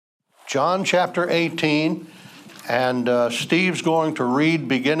John chapter 18, and Steve's going to read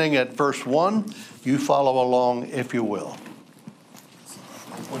beginning at verse 1. You follow along if you will.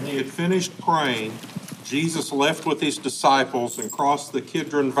 When he had finished praying, Jesus left with his disciples and crossed the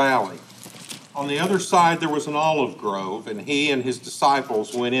Kidron Valley. On the other side there was an olive grove, and he and his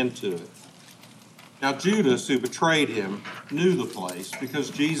disciples went into it. Now Judas, who betrayed him, knew the place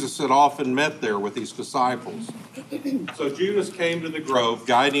because Jesus had often met there with his disciples. So Judas came to the grove,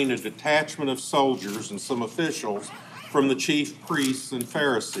 guiding a detachment of soldiers and some officials from the chief priests and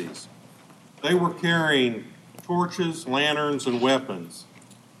Pharisees. They were carrying torches, lanterns, and weapons.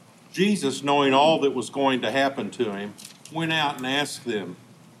 Jesus, knowing all that was going to happen to him, went out and asked them,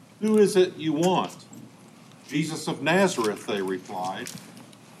 "Who is it you want?" "Jesus of Nazareth," they replied.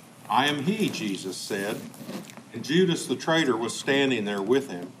 "I am he," Jesus said. And Judas the traitor was standing there with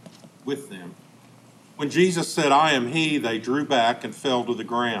them. When Jesus said, "I am he," they drew back and fell to the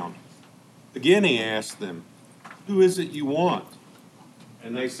ground. Again he asked them, "Who is it you want?"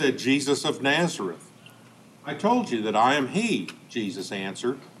 And they said, "Jesus of Nazareth." "I told you that I am he," Jesus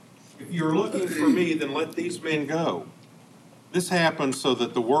answered. "If you are looking for me, then let these men go." This happened so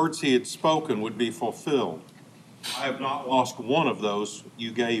that the words he had spoken would be fulfilled. "I have not lost one of those you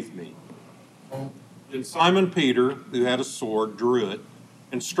gave me." Then Simon Peter, who had a sword, drew it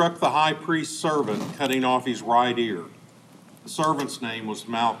and struck the high priest's servant, cutting off his right ear. The servant's name was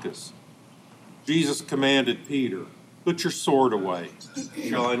Malchus. Jesus commanded Peter, "Put your sword away.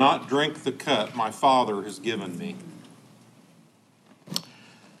 Shall I not drink the cup my Father has given me?"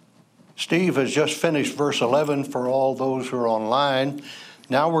 Steve has just finished verse 11 for all those who are online.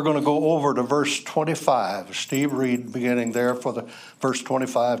 Now we're going to go over to verse 25. Steve, read beginning there for the verse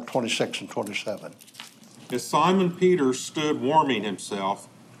 25, 26, and 27. As Simon Peter stood warming himself,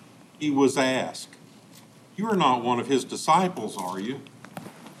 he was asked, "You are not one of his disciples, are you?"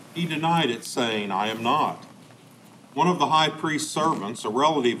 He denied it, saying, "I am not." One of the high priest's servants, a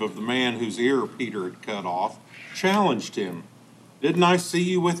relative of the man whose ear Peter had cut off, challenged him. "Didn't I see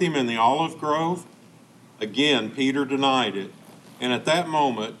you with him in the olive grove?" Again, Peter denied it, and at that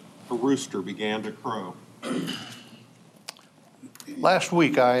moment, a rooster began to crow. Last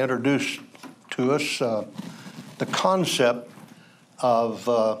week, I introduced to us the concept of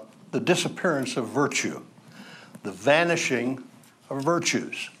the disappearance of virtue, the vanishing of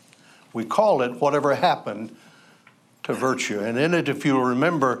virtues. We call it whatever happened to virtue. And in it, if you'll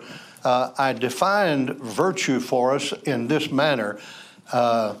remember, I defined virtue for us in this manner.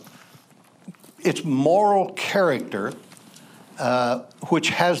 It's moral character which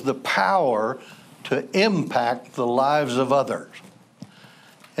has the power to impact the lives of others.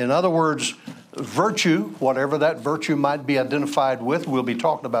 In other words, virtue, whatever that virtue might be identified with, we'll be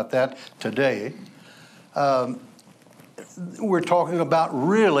talking about that today. We're talking about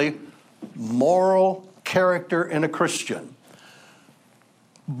really moral character in a Christian.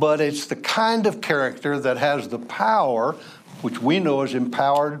 But it's the kind of character that has the power, which we know is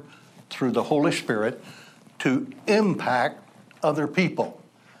empowered through the Holy Spirit, to impact other people.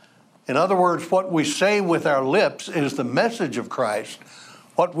 In other words, what we say with our lips is the message of Christ.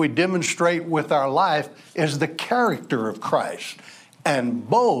 What we demonstrate with our life is the character of Christ. And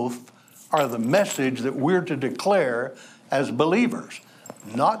both are the message that we're to declare as believers.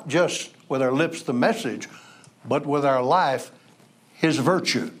 Not just with our lips the message, but with our life his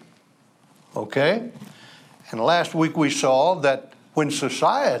virtue. Okay? And last week we saw that when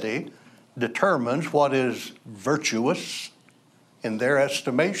society determines what is virtuous in their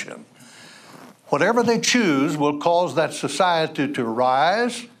estimation, whatever they choose will cause that society to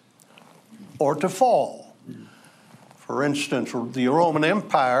rise or to fall. For instance, the Roman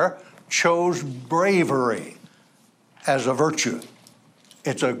Empire chose bravery as a virtue.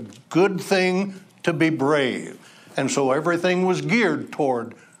 It's a good thing to be brave. And so everything was geared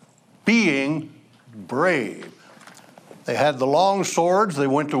toward being brave. They had the long swords they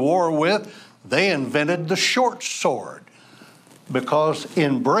went to war with. They invented the short sword because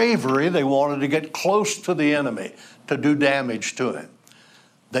in bravery they wanted to get close to the enemy to do damage to him.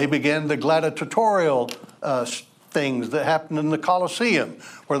 They began the gladiatorial things that happened in the Colosseum,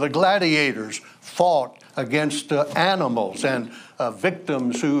 where the gladiators fought against animals and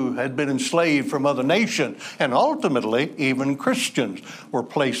victims who had been enslaved from other nations. And ultimately, even Christians were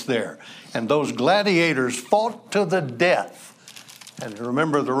placed there. And those gladiators fought to the death. And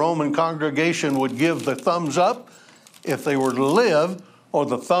remember, the Roman congregation would give the thumbs up if they were to live, or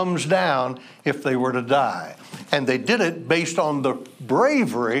the thumbs down if they were to die. And they did it based on the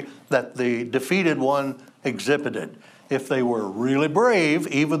bravery that the defeated one exhibited. If they were really brave,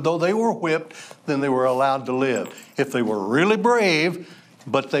 even though they were whipped, then they were allowed to live. If they were really brave,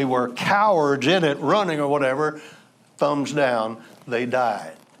 but they were cowards in it, running or whatever, thumbs down, they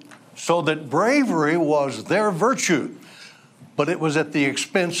died. So that bravery was their virtue, but it was at the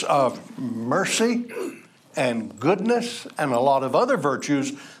expense of mercy and goodness and a lot of other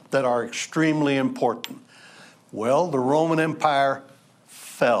virtues that are extremely important. Well, the Roman Empire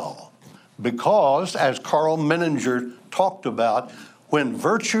fell because, as Carl Menninger talked about, when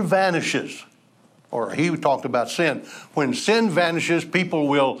virtue vanishes, or he talked about sin, when sin vanishes, people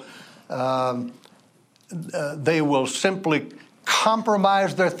will they will simply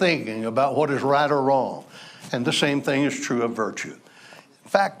compromise their thinking about what is right or wrong. And the same thing is true of virtue. In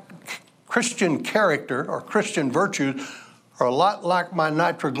fact, Christian character or Christian virtues are a lot like my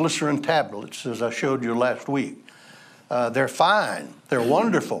nitroglycerin tablets, as I showed you last week. They're fine. They're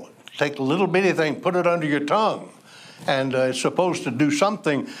wonderful. Take a little bitty thing, put it under your tongue, and it's supposed to do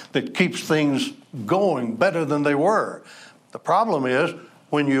something that keeps things going better than they were. The problem is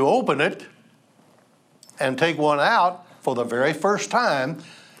when you open it and take one out for the very first time,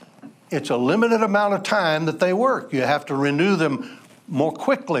 it's a limited amount of time that they work. You have to renew them more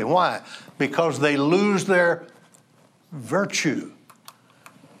quickly. Why? Because they lose their virtue.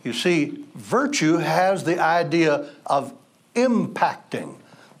 You see, virtue has the idea of impacting,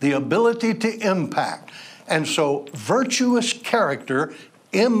 the ability to impact. And so virtuous character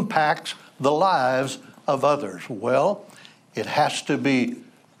impacts the lives of others. Well, it has to be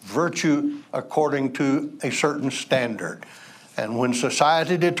virtue according to a certain standard. And when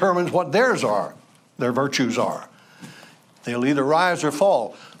society determines what theirs are, their virtues are, they'll either rise or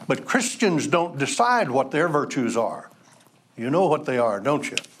fall. But Christians don't decide what their virtues are. You know what they are, don't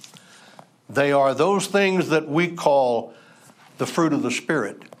you? They are those things that we call the fruit of the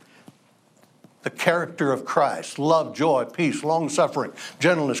Spirit. The character of Christ: love, joy, peace, long-suffering,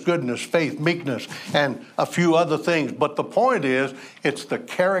 gentleness, goodness, faith, meekness, and a few other things. But the point is, it's the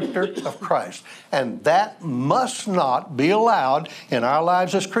character of Christ. And that must not be allowed in our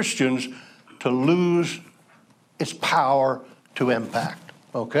lives as Christians to lose its power to impact.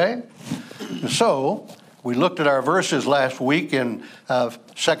 Okay? So, we looked at our verses last week in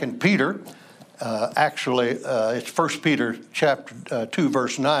 2 Peter. It's 1 Peter chapter 2,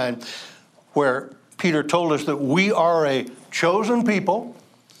 verse 9, where Peter told us that we are a chosen people,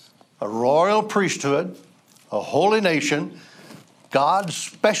 a royal priesthood, a holy nation, God's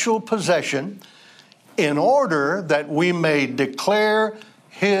special possession, in order that we may declare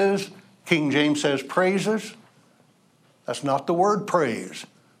His, King James says, praises. That's not the word praise.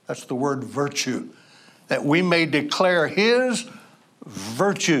 That's the word virtue. That we may declare His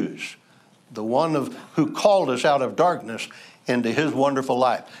virtues, the one who called us out of darkness into His wonderful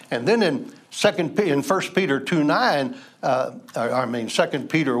life. And then in 1 Peter 2:9, 2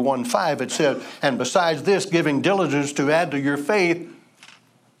 Peter 1:5, it says, and besides this, giving diligence to add to your faith,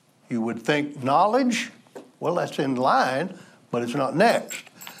 you would think knowledge. Well, that's in line, but it's not next.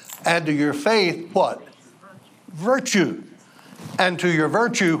 Add to your faith what? Virtue. And to your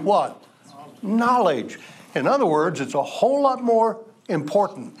virtue what? Knowledge. In other words, it's a whole lot more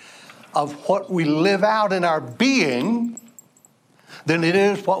important of what we live out in our being than it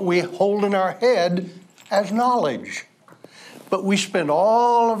is what we hold in our head as knowledge. But we spend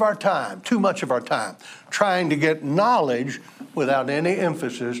all of our time, too much of our time, trying to get knowledge without any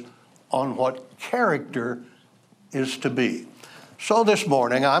emphasis on what character is to be. So this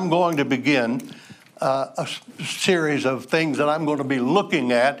morning, I'm going to begin a series of things that I'm going to be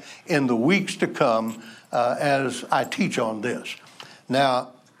looking at in the weeks to come as I teach on this. Now,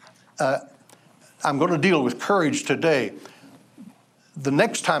 I'm going to deal with courage today. The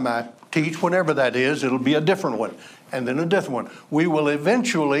next time I teach, whenever that is, it'll be a different one, and then a different one. We will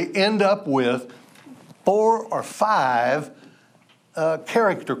eventually end up with 4 or 5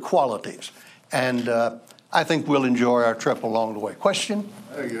 character qualities, and I think we'll enjoy our trip along the way. Question?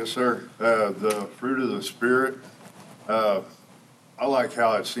 Yes, sir. The fruit of the Spirit, I like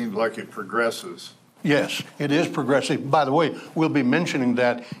how it seems like it progresses. Yes, it is progressive. By the way, we'll be mentioning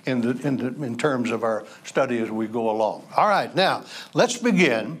that in terms of our study as we go along. All right, now, let's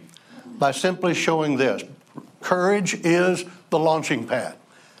begin by simply showing this. Courage is the launching pad.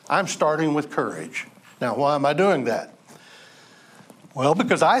 I'm starting with courage. Now, why am I doing that? Well,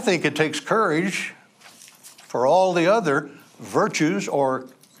 because I think it takes courage for all the other virtues or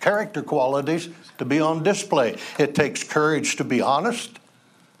character qualities to be on display. It takes courage to be honest.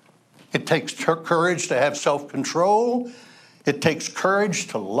 It takes courage to have self-control. It takes courage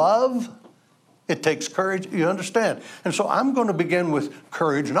to love. It takes courage, you understand. And so I'm going to begin with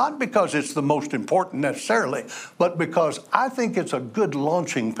courage, not because it's the most important necessarily, but because I think it's a good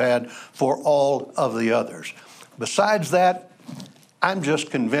launching pad for all of the others. Besides that, I'm just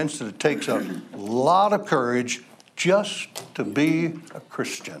convinced that it takes a lot of courage just to be a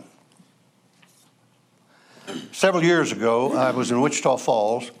Christian. Several years ago, I was in Wichita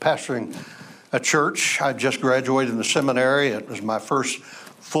Falls pastoring a church. I just graduated in the seminary. It was my first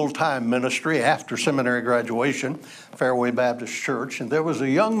full-time ministry after seminary graduation, Fairway Baptist Church. And there was a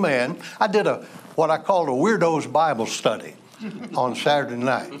young man. I did what I called a weirdo's Bible study on Saturday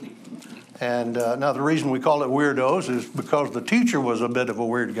night. And now the reason we call it weirdos is because the teacher was a bit of a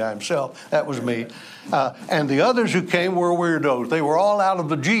weird guy himself. That was me. And the others who came were weirdos. They were all out of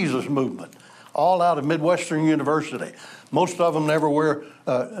the Jesus movement, all out of Midwestern University. Most of them never wore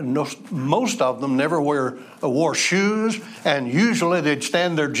shoes, and usually they'd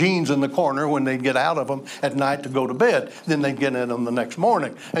stand their jeans in the corner when they'd get out of them at night to go to bed. Then they'd get in them the next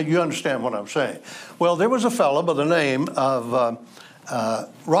morning. And you understand what I'm saying. Well, there was a fellow by the name of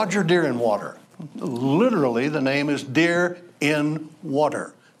Roger Deer in Water. Literally, the name is Deer in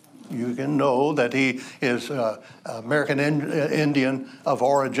Water. You can know that he is American Indian of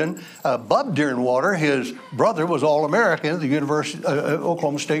origin. Bub Deer in Water, his brother, was All-American at the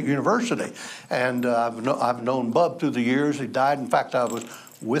Oklahoma State University. And I've known Bub through the years. He died. In fact, I was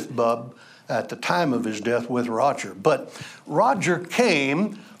with Bub at the time of his death with Roger. But Roger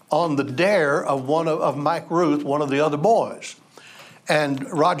came on the dare of Mike Ruth, one of the other boys.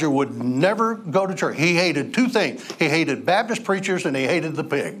 And Roger would never go to church. He hated two things. He hated Baptist preachers and he hated the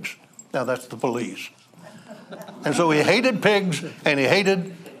pigs. Now, that's the police. And so he hated pigs and he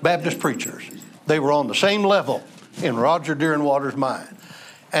hated Baptist preachers. They were on the same level in Roger Deer in Water's mind.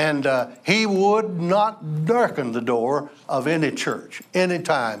 And he would not darken the door of any church,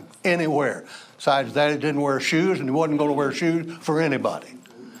 anytime, anywhere. Besides that, he didn't wear shoes, and he wasn't going to wear shoes for anybody.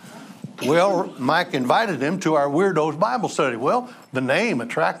 Well, Mike invited him to our Weirdos Bible study. Well, the name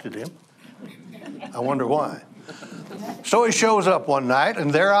attracted him. I wonder why. So he shows up one night,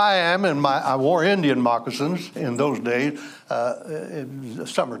 and there I am I wore Indian moccasins in those days, in the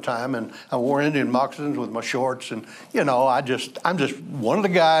summertime, and I wore Indian moccasins with my shorts, and, I'm just one of the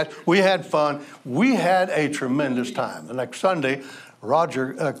guys. We had fun. We had a tremendous time. The next Sunday,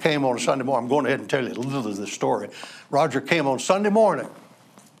 Roger came on a Sunday morning. I'm going ahead and tell you a little of this story. Roger came on Sunday morning.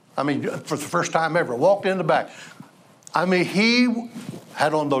 For the first time ever, walked in the back. He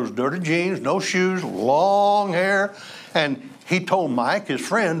had on those dirty jeans, no shoes, long hair, and he told Mike, his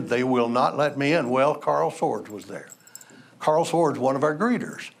friend, they will not let me in. Well, Carl Swords was there. Carl Swords, one of our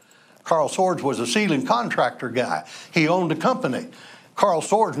greeters. Carl Swords was a ceiling contractor guy. He owned a company. Carl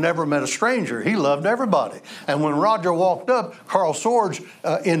Swords never met a stranger. He loved everybody. And when Roger walked up, Carl Swords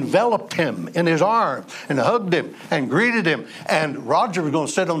enveloped him in his arms and hugged him and greeted him. And Roger was going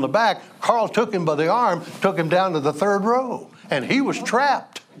to sit on the back. Carl took him by the arm, took him down to the third row, and he was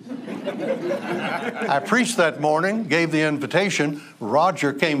trapped. I preached that morning, gave the invitation.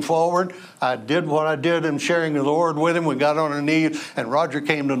 Roger came forward. I did what I did in sharing the Lord with him. We got on our knees, and Roger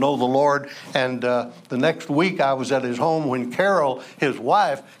came to know the Lord. And the next week, I was at his home when Carol, his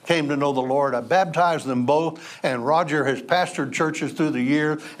wife, came to know the Lord. I baptized them both, and Roger has pastored churches through the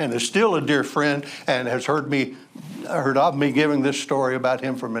years and is still a dear friend and has heard of me giving this story about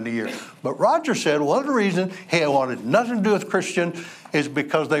him for many years. But Roger said one of the reasons he wanted nothing to do with Christian is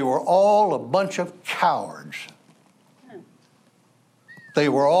because they were all a bunch of cowards. They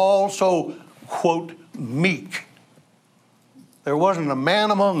were all so, quote, meek. There wasn't a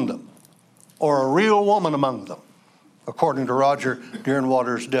man among them or a real woman among them, according to Roger Deer in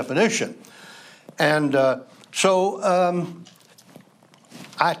Water's definition. And so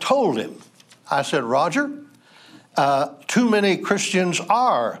I told him, I said, Roger, too many Christians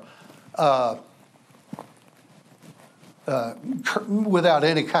are without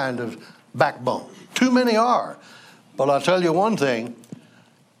any kind of backbone. Too many are. But I'll tell you one thing.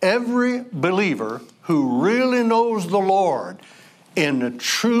 Every believer who really knows the Lord in a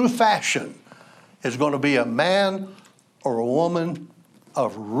true fashion is going to be a man or a woman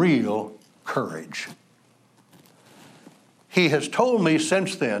of real courage. He has told me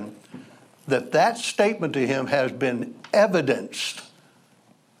since then that statement to him has been evidenced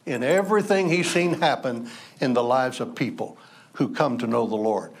in everything he's seen happen in the lives of people who come to know the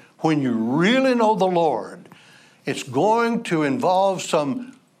Lord. When you really know the Lord, it's going to involve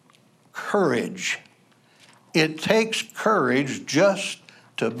some courage. It takes courage just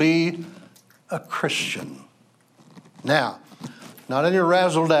to be a Christian. Now, not any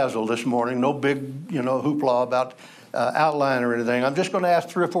razzle-dazzle this morning, no big, hoopla about outline or anything. I'm just going to ask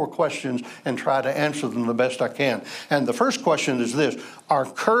 3 or 4 questions and try to answer them the best I can. And the first question is this: are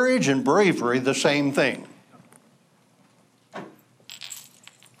courage and bravery the same thing?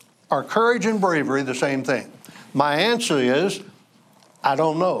 Are courage and bravery the same thing? My answer is I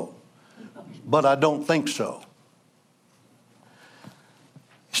don't know, but I don't think so.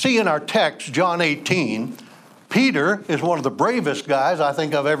 See, in our text, John 18, Peter is one of the bravest guys I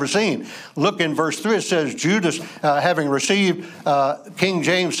think I've ever seen. Look in verse 3, it says, Judas, having received, King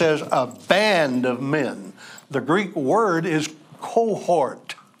James says, a band of men. The Greek word is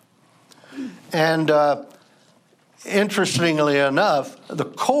cohort. And interestingly enough, the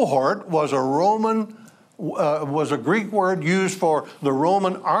cohort was a Greek word used for the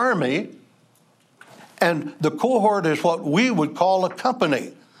Roman army. And the cohort is what we would call a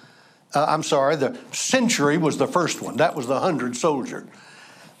company. The century was the first one. That was the 100 soldiers.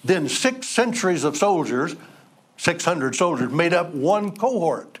 Then 6 centuries of soldiers, 600 soldiers, made up one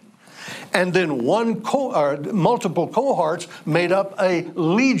cohort. And then multiple cohorts made up a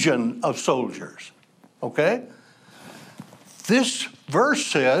legion of soldiers. Okay? This verse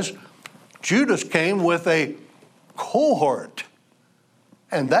says Judas came with a cohort.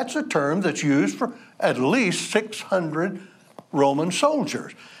 And that's a term that's used for at least 600 Roman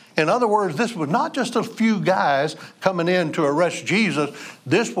soldiers. In other words, this was not just a few guys coming in to arrest Jesus.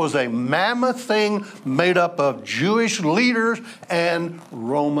 This was a mammoth thing made up of Jewish leaders and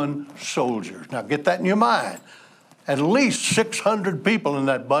Roman soldiers. Now get that in your mind. At least 600 people in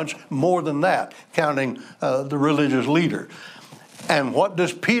that bunch, more than that, counting the religious leader. And what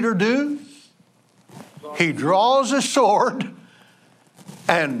does Peter do? He draws his sword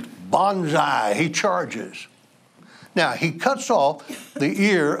and bonsai, he charges. Now, he cuts off the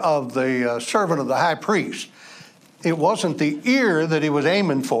ear of the servant of the high priest. It wasn't the ear that he was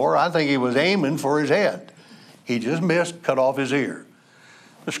aiming for. I think he was aiming for his head. He just missed, cut off his ear.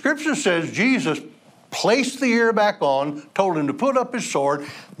 The scripture says Jesus placed the ear back on, told him to put up his sword.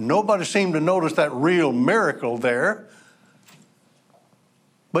 Nobody seemed to notice that real miracle there.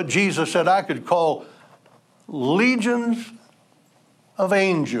 But Jesus said, I could call legions of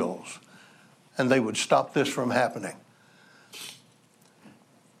angels, and they would stop this from happening.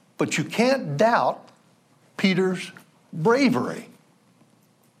 But you can't doubt Peter's bravery.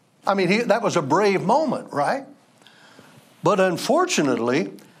 I mean, that was a brave moment, right? But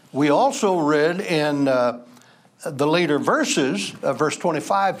unfortunately, we also read in the later verses, verse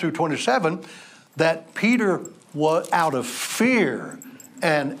 25 through 27, that Peter was out of fear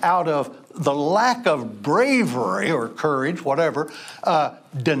and out of the lack of bravery or courage, whatever,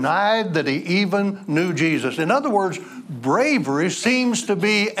 denied that he even knew Jesus. In other words, bravery seems to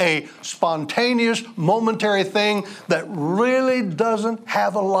be a spontaneous, momentary thing that really doesn't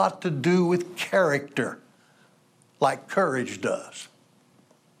have a lot to do with character, like courage does.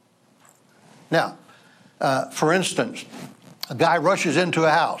 Now, for instance, a guy rushes into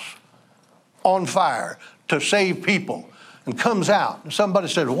a house on fire to save people and comes out. And somebody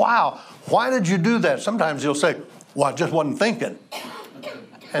said, wow, why did you do that? Sometimes he'll say, well, I just wasn't thinking.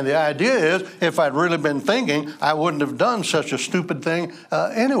 And the idea is, if I'd really been thinking, I wouldn't have done such a stupid thing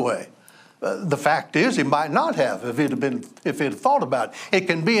anyway. The fact is, he might not have if he'd thought about it. It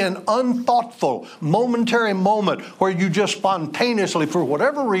can be an unthoughtful, momentary moment where you just spontaneously, for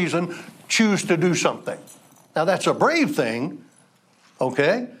whatever reason, choose to do something. Now, that's a brave thing,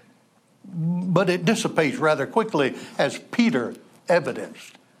 okay? But it dissipates rather quickly, as Peter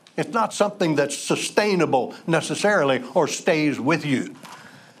evidenced. It's not something that's sustainable necessarily or stays with you.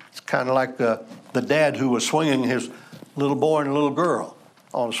 It's kind of like the dad who was swinging his little boy and a little girl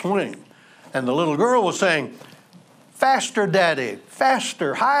on a swing. And the little girl was saying, faster, Daddy,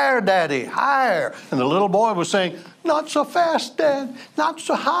 faster, higher, Daddy, higher. And the little boy was saying, not so fast, Dad, not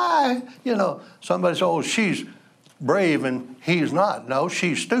so high. You know, somebody said, oh, she's brave and he's not. No,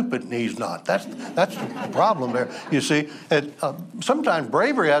 she's stupid and he's not. That's the problem there. You see, sometimes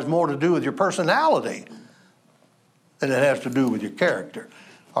bravery has more to do with your personality than it has to do with your character.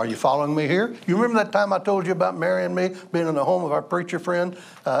 Are you following me here? You remember that time I told you about Mary and me being in the home of our preacher friend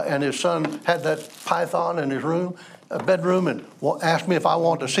and his son had that python in his bedroom and asked me if I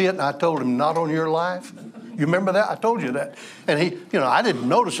wanted to see it, and I told him, not on your life. You remember that? I told you that. And I didn't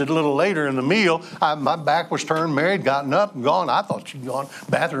notice it a little later in the meal. My back was turned, Mary had gotten up and gone. I thought she'd gone to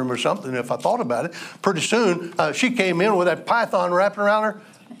the bathroom or something if I thought about it. Pretty soon, she came in with that python wrapped around her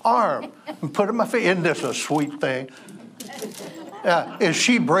arm and put it in my face. Isn't this a sweet thing? Is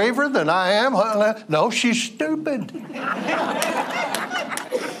she braver than I am? No, she's stupid.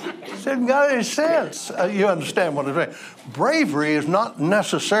 It hasn't got any sense. You understand what I'm saying? Bravery is not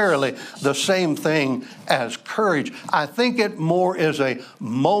necessarily the same thing as courage. I think it more is a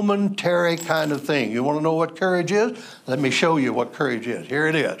momentary kind of thing. You want to know what courage is? Let me show you what courage is. Here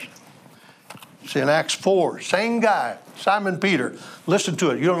it is. It's in Acts 4. Same guy, Simon Peter. Listen to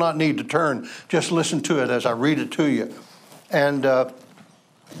it. You do not need to turn. Just listen to it as I read it to you. And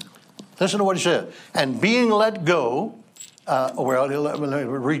Listen to what he said. And being let go, let me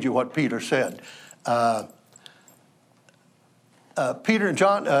read you what Peter said. Peter and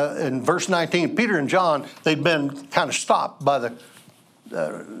John, in verse 19, Peter and John, they'd been kind of stopped by the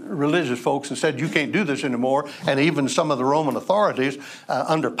religious folks and said, you can't do this anymore. And even some of the Roman authorities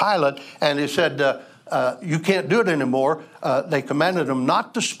under Pilate, and he said, you can't do it anymore. They commanded them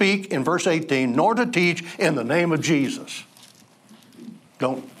not to speak, in verse 18, nor to teach in the name of Jesus.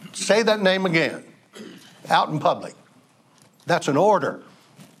 Don't say that name again out in public. That's an order.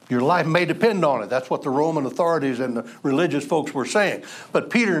 Your life may depend on it. That's what the Roman authorities and the religious folks were saying. But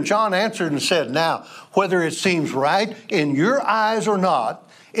Peter and John answered and said, now, whether it seems right in your eyes or not,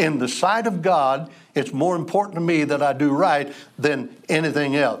 in the sight of God, it's more important to me that I do right than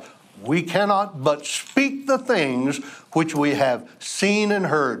anything else. We cannot but speak the things which we have seen and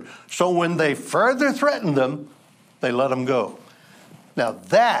heard. So when they further threatened them, they let them go. Now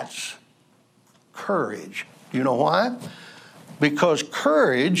that's courage. You know why? Because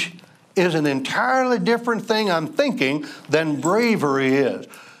courage is an entirely different thing, I'm thinking, than bravery is.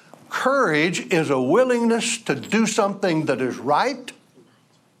 Courage is a willingness to do something that is right,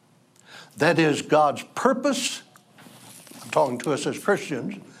 that is God's purpose. I'm talking to us as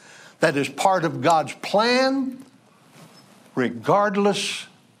Christians. That is part of God's plan, regardless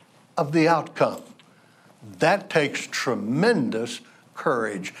of the outcome. That takes tremendous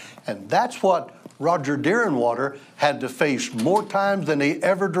courage. And that's what Roger Deerenwater had to face more times than he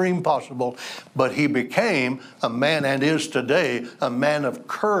ever dreamed possible. But he became a man, and is today, a man of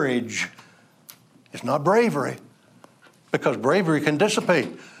courage. It's not bravery, because bravery can dissipate.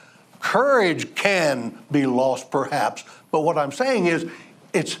 Courage can be lost, perhaps. But what I'm saying is,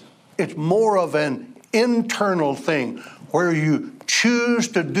 it's more of an internal thing where you choose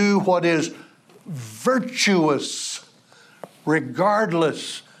to do what is virtuous,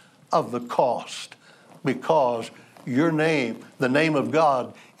 regardless of the cost, because your name, the name of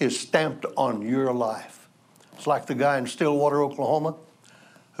God, is stamped on your life. It's like the guy in Stillwater, Oklahoma,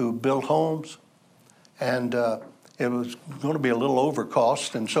 who built homes, and it was going to be a little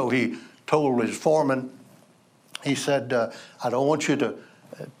overcost, and so he told his foreman, he said, I don't want you to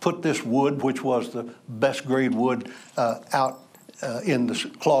put this wood, which was the best grade wood, out in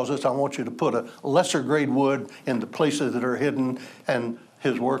the closets. I want you to put a lesser grade wood in the places that are hidden. And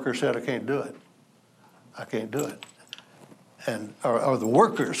his worker said, I can't do it. I can't do it. And or the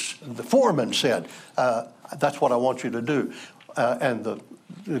workers, the foreman said, that's what I want you to do. And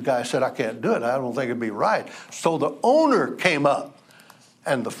the guy said, I can't do it. I don't think it'd be right. So the owner came up,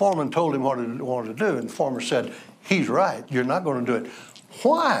 and the foreman told him what he wanted to do. And the foreman said, he's right. You're not going to do it.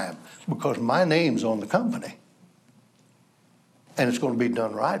 Why? Because my name's on the company. And it's going to be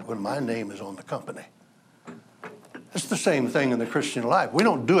done right when my name is on the company. It's the same thing in the Christian life. We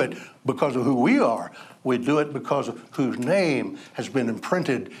don't do it because of who we are. We do it because of whose name has been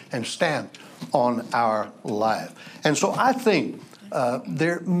imprinted and stamped on our life. And so I think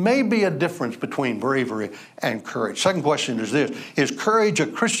there may be a difference between bravery and courage. Second question is this: is courage a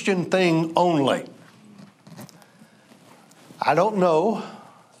Christian thing only? I don't know,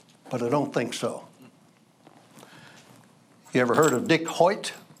 but I don't think so. You ever heard of Dick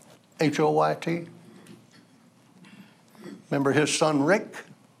Hoyt? H-O-Y-T? Remember his son Rick?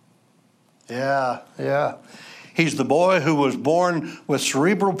 Yeah. He's the boy who was born with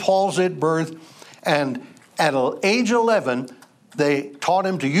cerebral palsy at birth, and at age 11, they taught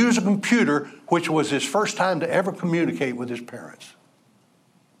him to use a computer, which was his first time to ever communicate with his parents.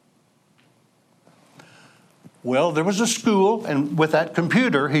 Well, there was a school, and with that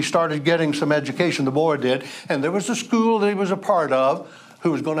computer, he started getting some education, the boy did, and there was a school that he was a part of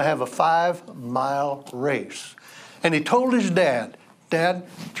who was going to have a 5-mile race. And he told his dad,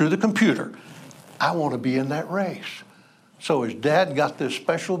 through the computer, I want to be in that race. So his dad got this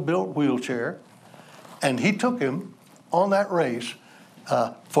special built wheelchair, and he took him on that race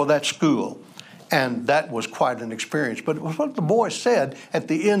for that school. And that was quite an experience. But it was what the boy said at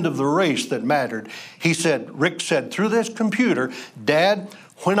the end of the race that mattered. Rick said, through this computer, Dad,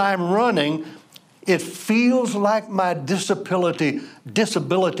 when I'm running, it feels like my disability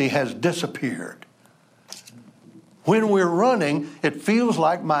has disappeared. When we're running, it feels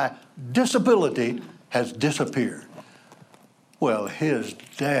like my disability has disappeared. Well, his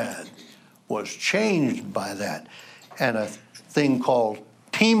dad was changed by that. And a thing called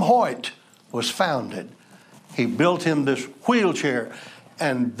Team Hoyt was founded. He built him this wheelchair,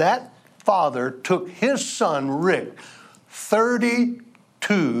 and that father took his son, Rick,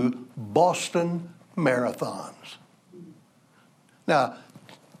 32 Boston marathons. Now,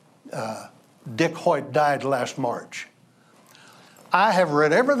 Dick Hoyt died last March. I have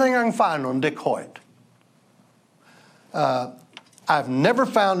read everything I can find on Dick Hoyt. I've never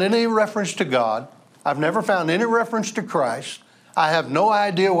found any reference to God. I've never found any reference to Christ. I have no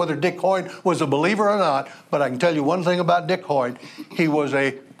idea whether Dick Hoyt was a believer or not, but I can tell you one thing about Dick Hoyt. He was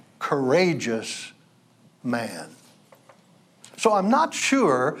a courageous man. So I'm not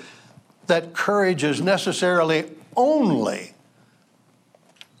sure that courage is necessarily only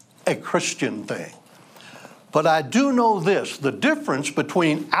a Christian thing. But I do know this, the difference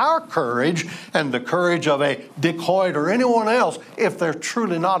between our courage and the courage of a Dick Hoyt or anyone else, if they're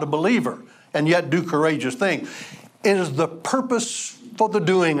truly not a believer and yet do courageous things, is the purpose for the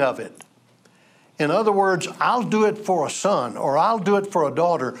doing of it. In other words, I'll do it for a son or I'll do it for a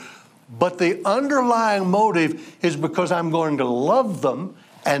daughter, but the underlying motive is because I'm going to love them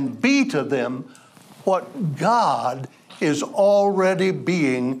and be to them what God is already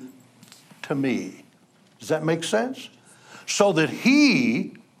being to me. Does that make sense? So that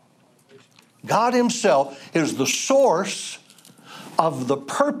He, God Himself, is the source of the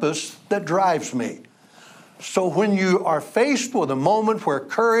purpose that drives me. So when you are faced with a moment where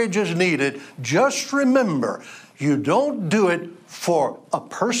courage is needed, just remember, you don't do it for a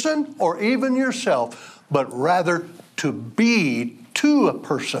person or even yourself, but rather to be to a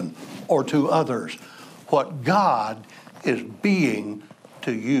person or to others what God is being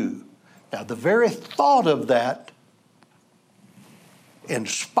to you. Now, the very thought of that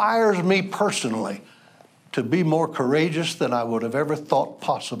inspires me personally to be more courageous than I would have ever thought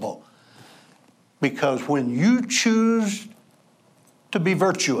possible. Because when you choose to be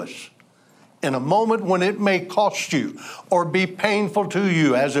virtuous in a moment when it may cost you or be painful to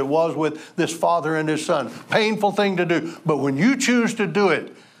you, as it was with this father and his son, painful thing to do, but when you choose to do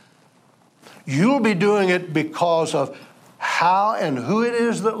it, you'll be doing it because of how and who it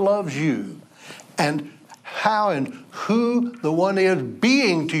is that loves you, and how and who the one is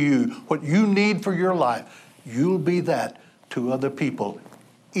being to you, what you need for your life. You'll be that to other people,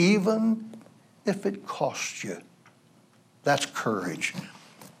 even if it costs you. That's courage.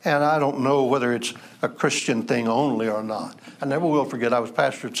 And I don't know whether it's a Christian thing only or not. I never will forget, I was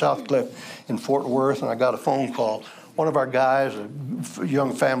pastor at Southcliff in Fort Worth, and I got a phone call. One of our guys, a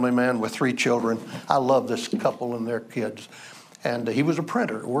young family man with 3 children. I love this couple and their kids. And he was a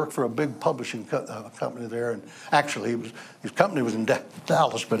printer, worked for a big publishing company there. And actually, his company was in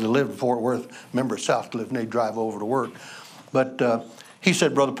Dallas, but he lived in Fort Worth, member of Southcliff, and he'd drive over to work. But he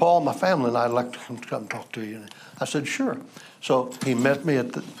said, Brother Paul, my family and I'd like to come talk to you. And I said, sure. So he met me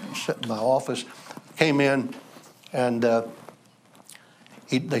at my office, came in, and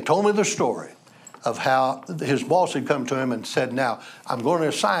they told me the story of how his boss had come to him and said, now, I'm going to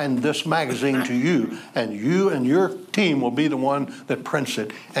assign this magazine to you, and you and your team will be the one that prints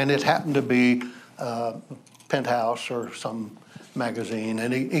it. And it happened to be Penthouse or some magazine,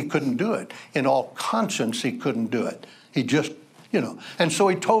 and he couldn't do it. In all conscience, he couldn't do it. He just, And so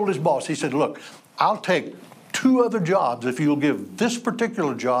he told his boss, he said, look, I'll take 2 other jobs if you'll give this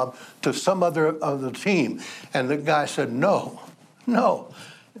particular job to some other of the team. And the guy said, no,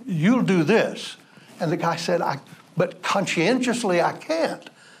 you'll do this. And the guy said, but conscientiously I can't.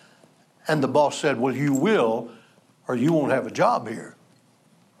 And the boss said, well, you will, or you won't have a job here.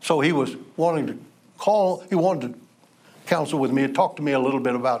 So he was wanting to counsel with me and talk to me a little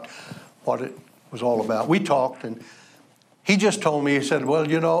bit about what it was all about. We talked, and he just told me, he said,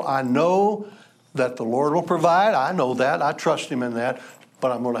 well, I know that the Lord will provide. I know that. I trust Him in that.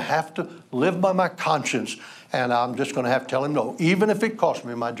 But I'm going to have to live by my conscience, and I'm just going to have to tell Him no, even if it costs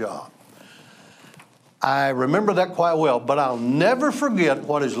me my job. I remember that quite well, but I'll never forget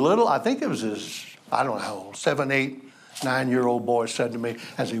what his little, I think it was his, I don't know how old, 7, 8, 9-year-old boy said to me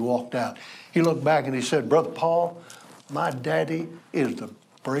as he walked out. He looked back and he said, Brother Paul, my daddy is the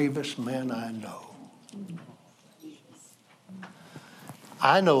bravest man I know.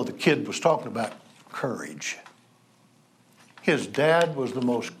 I know the kid was talking about courage. His dad was the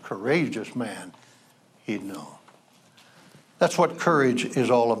most courageous man he'd known. That's what courage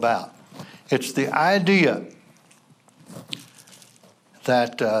is all about. It's the idea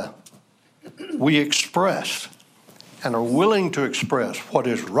that we express and are willing to express what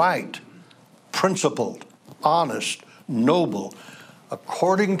is right, principled, honest, noble,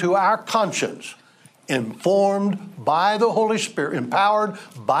 according to our conscience, informed by the Holy Spirit, empowered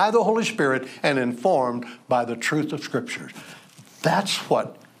by the Holy Spirit, and informed by the truth of Scriptures. That's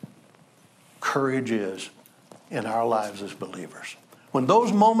what courage is in our lives as believers. When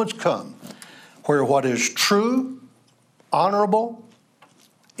those moments come where what is true, honorable,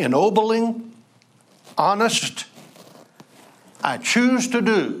 ennobling, honest, I choose to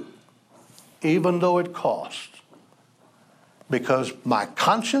do, even though it costs, because my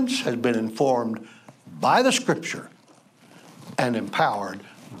conscience has been informed by the Scripture and empowered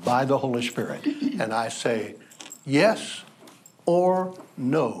by the Holy Spirit. And I say yes or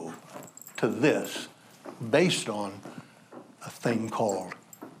no to this based on a thing called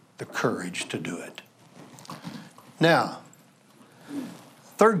the courage to do it. Now,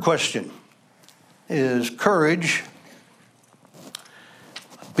 third question is courage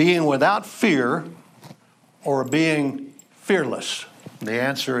being without fear or being fearless? The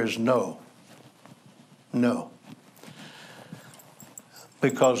answer is no. No.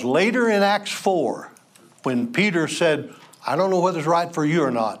 Because later in Acts 4, when Peter said, I don't know whether it's right for you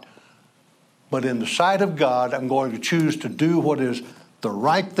or not, but in the sight of God, I'm going to choose to do what is the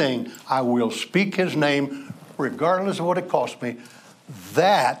right thing. I will speak his name regardless of what it costs me.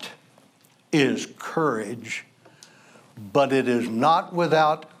 That is courage, but it is not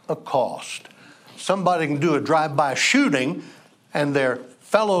without a cost. Somebody can do a drive-by shooting, and their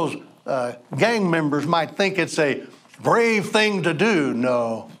fellow gang members might think it's a brave thing to do.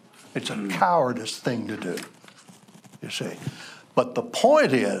 No, it's a cowardice thing to do, you see. But the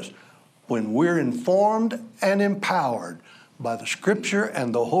point is, when we're informed and empowered by the Scripture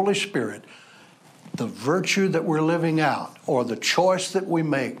and the Holy Spirit, the virtue that we're living out, or the choice that we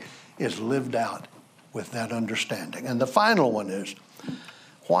make, is lived out with that understanding. And the final one is,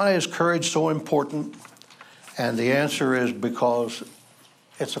 why is courage so important? And the answer is because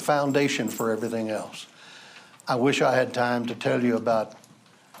it's a foundation for everything else. I wish I had time to tell you about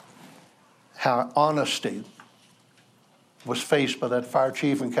how honesty was faced by that fire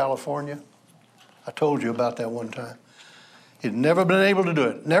chief in California. I told you about that one time. He'd never been able to do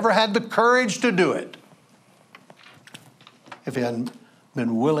it, never had the courage to do it, if he hadn't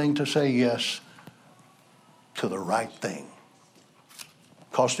been willing to say yes to the right thing.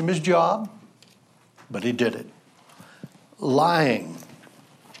 Cost him his job, but he did it. Lying,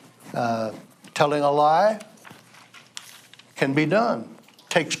 telling a lie can be done.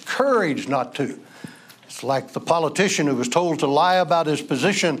 Takes courage not to. It's like the politician who was told to lie about his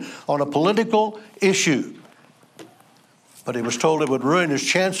position on a political issue, but he was told it would ruin his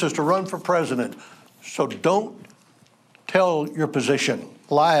chances to run for president. So don't tell your position,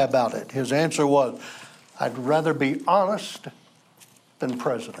 lie about it. His answer was, I'd rather be honest than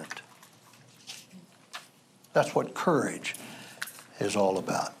president. That's what courage is all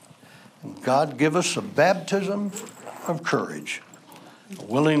about. And God give us a baptism of courage, a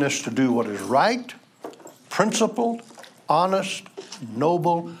willingness to do what is right, principled, honest,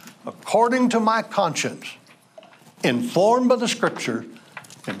 noble, according to my conscience, informed by the Scripture,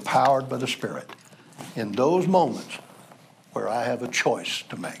 empowered by the Spirit, in those moments where I have a choice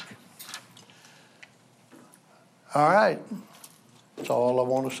to make. All right. That's all I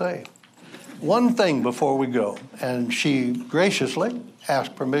want to say. One thing before we go, and she graciously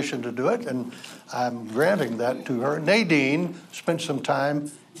asked permission to do it, and I'm granting that to her. Nadine spent some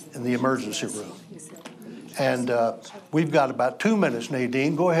time in the emergency room. And we've got about 2 minutes,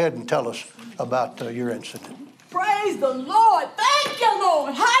 Nadine. Go ahead and tell us about your incident. Praise the Lord. Thank you,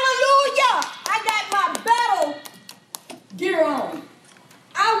 Lord. Hallelujah. I got my battle gear on.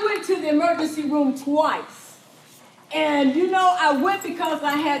 I went to the emergency room twice. And, you know, I went because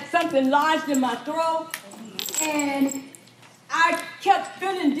I had something lodged in my throat. And I kept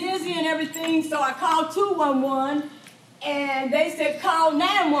feeling dizzy and everything, so I called 211. And they said, call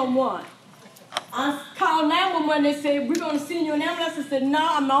 911. I called 911. They said, we're going to send you an ambulance. I said, no,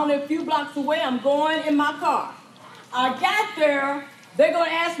 I'm only a few blocks away. I'm going in my car. I got there. They're going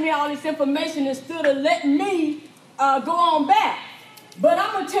to ask me all this information instead of letting me go on back. But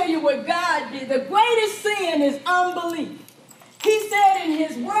I'm going to tell you what God did. The greatest sin is unbelief. He said in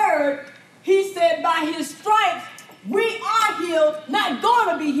his word, he said, by his stripes, we are healed, not going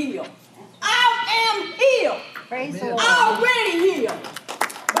to be healed. I am healed. Praise the Lord. Already healed.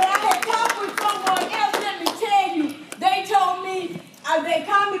 But I had talked with someone else. Let me tell you, they told me, they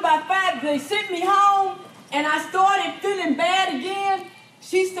called me by 5, they sent me home, and I started feeling bad again.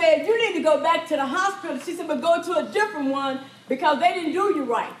 She said, you need to go back to the hospital. She said, but go to a different one because they didn't do you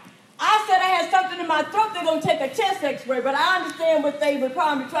right. I said I had something in my throat. They're going to take a chest x-ray, but I understand what they were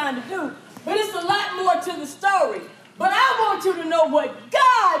probably trying to do. But it's a lot more to the story. But I want you to know what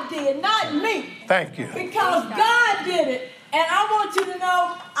God did, not me. Thank you. Because God did it. And I want you to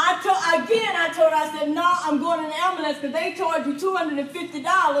know, I told her, I said, no, I'm going in the ambulance because they charge you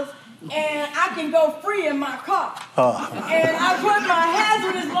 $250 and I can go free in my car. And I put my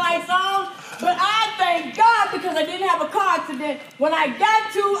hazardous lights on, but I thank God because I didn't have a car accident. When I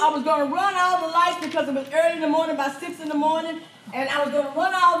got to, I was going to run all the lights because it was early in the morning, about 6 in the morning, and I was going to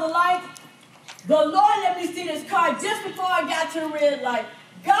run all the lights. The Lord let me see this card just before I got to the red light.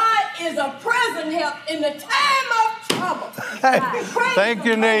 God is a present help in the time of trouble. Hey, thank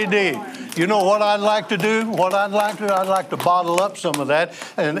you, Nadine. You know what I'd like to do? I'd like to bottle up some of that,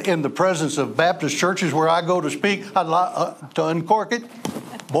 and in the presence of Baptist churches where I go to speak, I'd like to uncork it.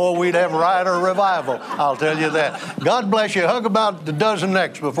 Boy, we'd have riot or revival, I'll tell you that. God bless you. Hug about the dozen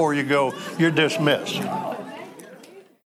next before you go. You're dismissed.